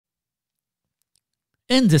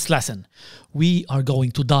In this lesson, we are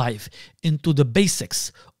going to dive into the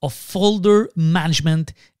basics of folder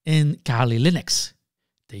management in Kali Linux.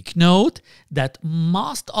 Take note that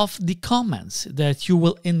most of the comments that you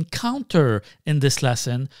will encounter in this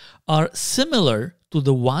lesson are similar to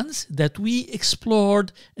the ones that we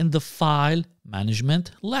explored in the file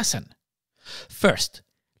management lesson. First,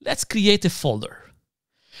 let's create a folder.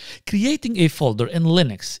 Creating a folder in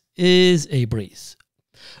Linux is a breeze.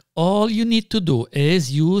 All you need to do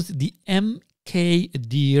is use the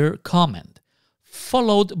mkdir command,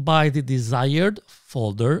 followed by the desired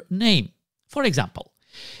folder name. For example,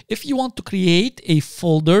 if you want to create a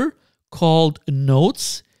folder called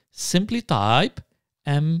Notes, simply type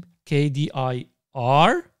mkdir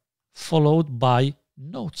followed by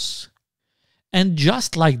Notes. And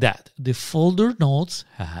just like that, the folder Notes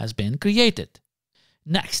has been created.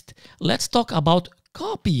 Next, let's talk about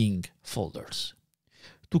copying folders.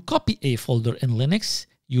 To copy a folder in Linux,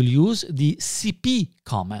 you'll use the cp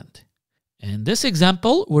command. In this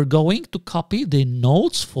example, we're going to copy the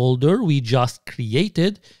notes folder we just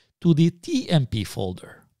created to the tmp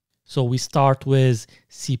folder. So we start with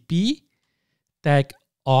cp tag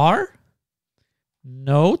r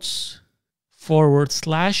notes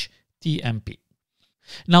 /tmp.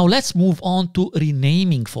 Now let's move on to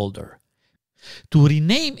renaming folder. To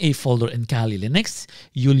rename a folder in Kali Linux,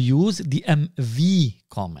 you'll use the mv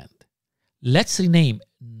command. Let's rename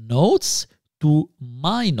notes to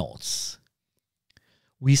my notes.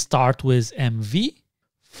 We start with mv,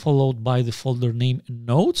 followed by the folder name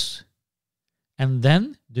notes, and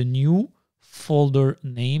then the new folder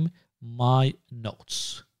name my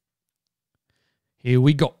notes. Here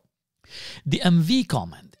we go. The mv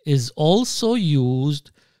command is also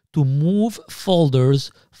used to move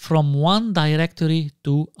folders from one directory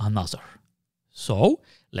to another. So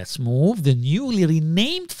let's move the newly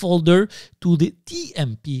renamed folder to the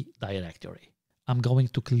tmp directory. I'm going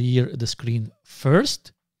to clear the screen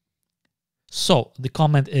first. So the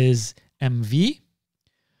command is mv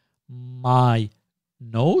my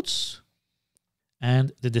notes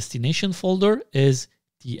and the destination folder is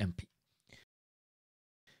tmp.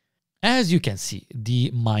 As you can see, the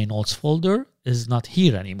My Notes folder is not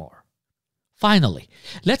here anymore. Finally,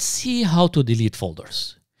 let's see how to delete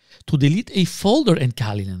folders. To delete a folder in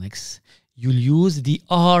Kali Linux, you'll use the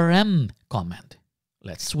rm command.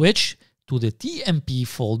 Let's switch to the tmp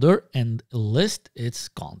folder and list its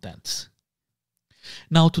contents.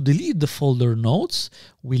 Now to delete the folder notes,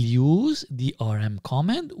 we'll use the rm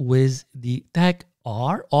command with the tag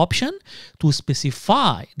R option to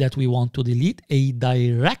specify that we want to delete a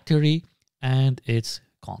directory and its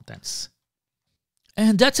contents.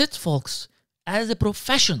 And that's it, folks. As a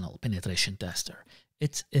professional penetration tester,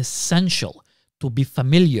 it's essential to be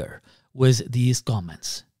familiar with these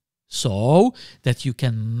comments so that you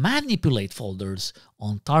can manipulate folders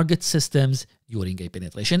on target systems during a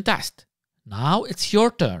penetration test. Now it's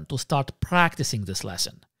your turn to start practicing this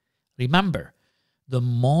lesson. Remember, the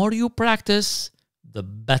more you practice, the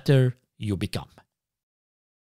better you become.